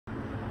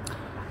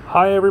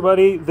Hi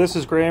everybody, this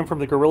is Graham from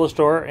the Gorilla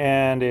Store,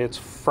 and it's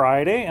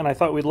Friday, and I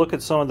thought we'd look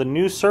at some of the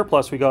new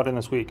surplus we got in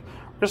this week.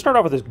 We're going to start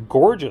off with this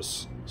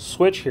gorgeous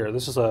switch here.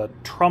 This is a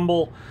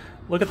Trumbull.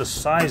 Look at the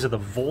size of the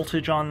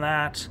voltage on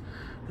that.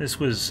 This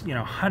was,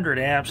 100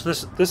 amps.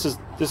 This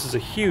is a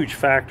huge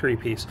factory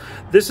piece.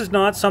 This is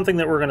not something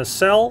that we're going to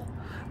sell.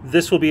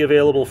 This will be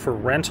available for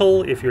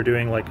rental if you're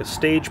doing like a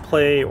stage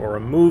play or a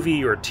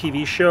movie or a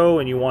TV show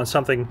and you want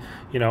something,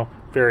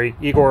 very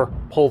Igor,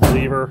 pull the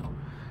lever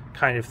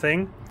kind of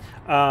thing.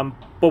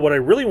 But what I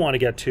really want to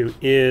get to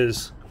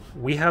is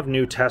we have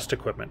new test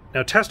equipment.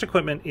 Now, test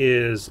equipment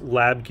is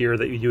lab gear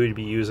that you would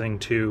be using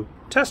to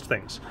test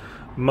things.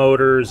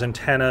 Motors,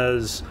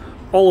 antennas,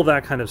 all of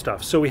that kind of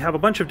stuff. So we have a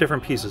bunch of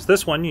different pieces.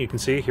 This one, you can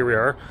see, here we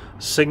are,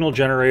 signal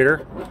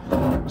generator.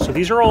 So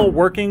these are all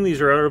working.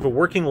 These are out of a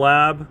working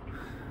lab.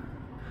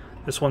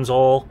 This one's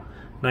all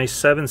nice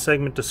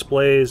 7-segment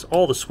displays.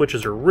 All the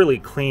switches are really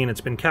clean. It's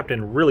been kept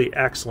in really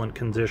excellent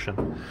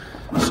condition.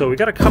 So we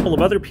got a couple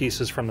of other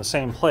pieces from the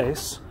same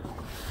place.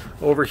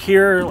 Over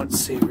here, let's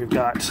see, we've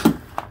got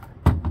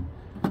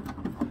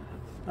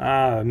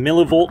a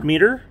millivolt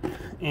meter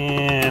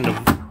and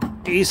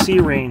an AC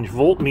range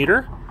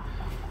voltmeter.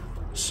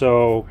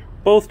 So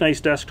both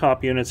nice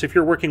desktop units. If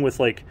you're working with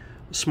like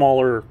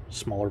smaller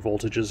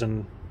voltages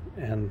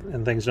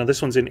and things. Now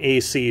this one's in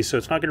AC, so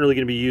it's not really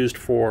going to be used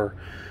for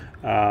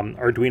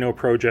Arduino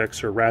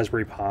projects or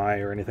Raspberry Pi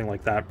or anything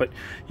like that, but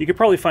you could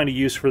probably find a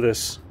use for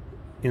this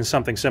in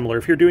something similar.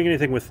 If you're doing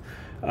anything with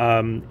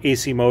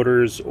AC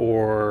motors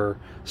or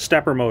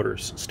stepper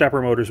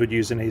motors would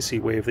use an AC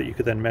wave that you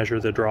could then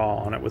measure the draw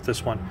on it with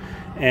this one,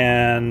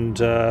 and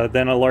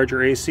then a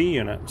larger AC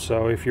unit.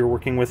 So if you're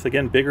working with,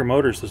 again, bigger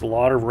motors, there's a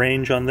lot of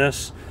range on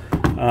this.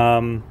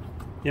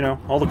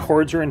 All the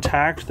cords are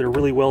intact. They're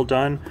really well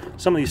done.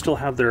 Some of these still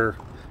have their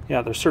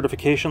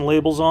certification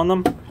labels on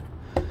them.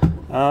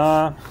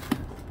 I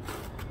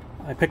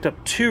picked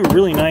up two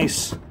really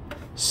nice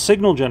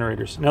signal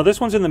generators. Now this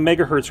one's in the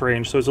megahertz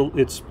range, so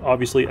it's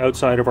obviously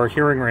outside of our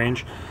hearing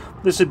range.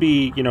 This would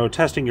be,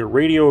 testing your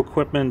radio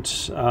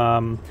equipment.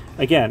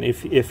 Again,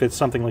 if it's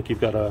something like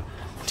you've got a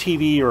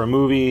TV or a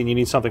movie and you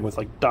need something with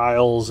like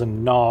dials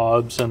and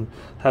knobs and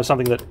have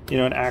something that,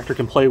 an actor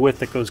can play with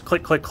that goes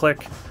click, click,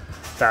 click.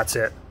 That's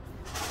it.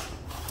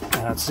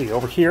 Let's see,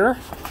 over here,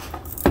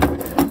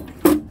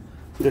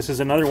 this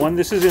is another one.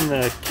 This is in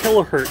the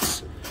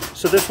kilohertz.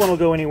 So this one will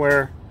go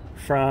anywhere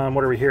from,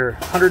 what are we here,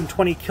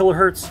 120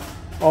 kilohertz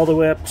all the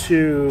way up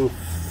to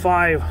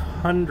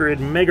 500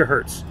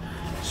 megahertz.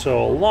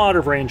 So a lot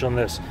of range on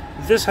this.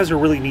 This has a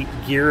really neat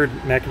geared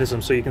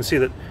mechanism, so you can see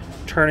that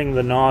turning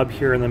the knob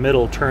here in the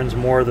middle turns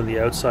more than the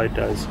outside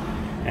does.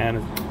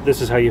 And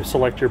this is how you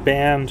select your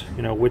band,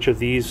 which of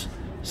these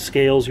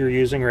scales you're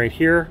using right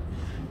here,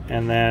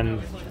 and then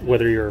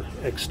whether you're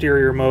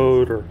exterior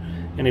mode or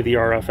any of the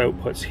RF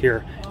outputs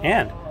here,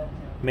 and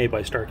made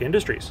by Stark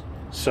Industries.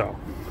 So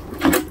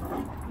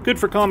good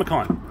for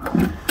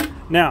Comic-Con.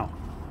 Now,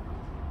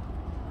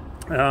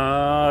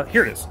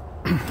 here it is.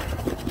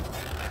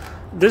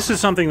 This is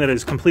something that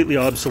is completely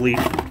obsolete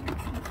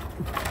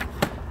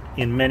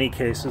in many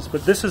cases,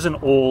 but this is an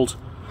old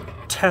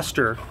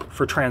tester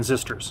for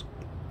transistors.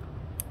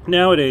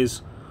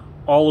 Nowadays,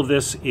 all of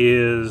this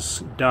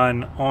is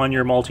done on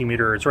your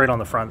multimeter. It's right on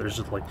the front. There's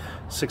just like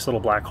 6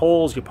 little black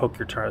holes. You poke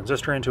your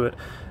transistor into it.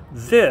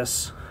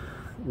 This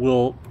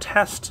will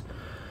test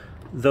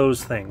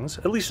those things,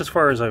 at least as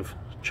far as I've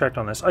checked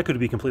on this. I could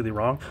be completely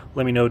wrong.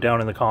 Let me know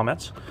down in the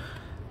comments.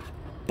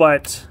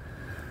 But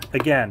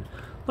again,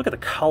 look at the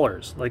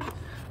colors. Like,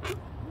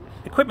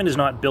 equipment is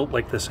not built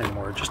like this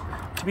anymore. Just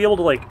to be able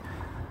to like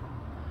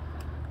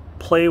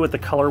play with the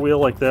color wheel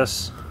like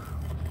this,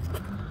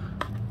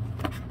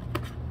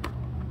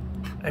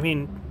 I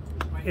mean,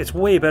 it's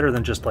way better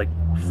than just like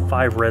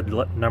 5 red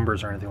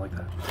numbers or anything like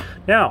that.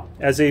 Now,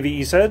 as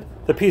AVE said,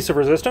 the piece of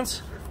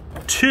resistance,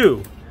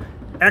 2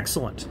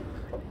 excellent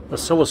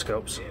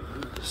oscilloscopes.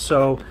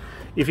 So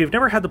if you've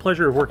never had the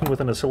pleasure of working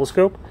with an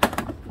oscilloscope,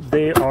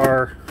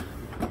 there's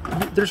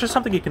just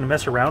something you can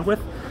mess around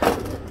with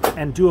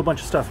and do a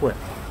bunch of stuff with.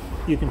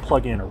 You can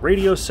plug in a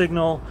radio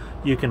signal,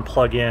 you can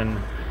plug in,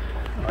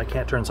 I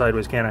can't turn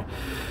sideways, can I?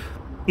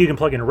 You can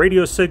plug in a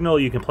radio signal,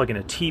 you can plug in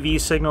a TV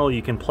signal,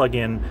 you can plug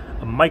in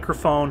a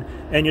microphone,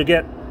 and you'll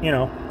get,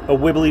 a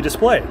wibbly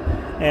display.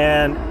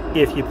 And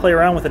if you play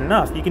around with it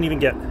enough, you can even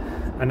get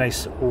a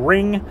nice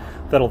ring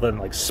that'll then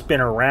like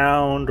spin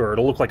around, or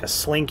it'll look like a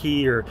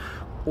slinky, or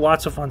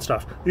lots of fun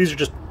stuff. These are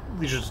just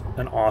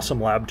an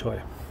awesome lab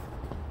toy.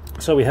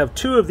 So we have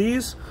 2 of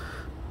these.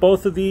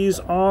 Both of these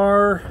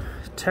are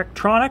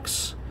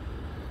Tektronix.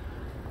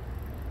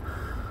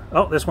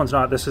 Oh, this one's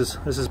not. This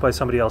is by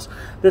somebody else.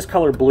 This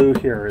color blue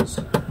here is,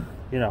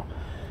 if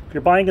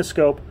you're buying a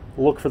scope,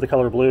 look for the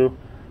color blue.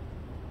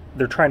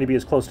 They're trying to be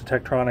as close to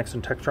Tektronix,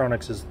 and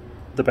Tektronix is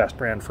the best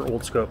brand for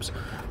old scopes.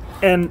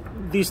 And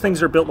these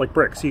things are built like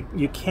bricks.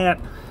 You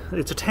can't,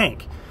 it's a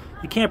tank.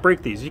 You can't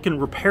break these. You can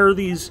repair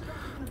these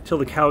till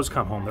the cows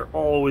come home. They're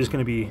always going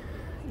to be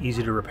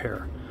easy to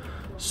repair.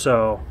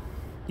 So,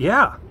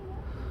 yeah.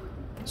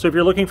 So if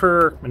you're looking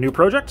for a new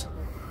project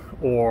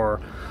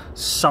or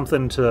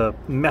something to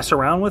mess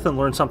around with and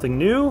learn something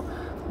new,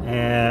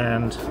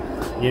 and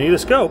you need a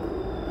scope,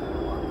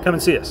 come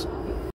and see us.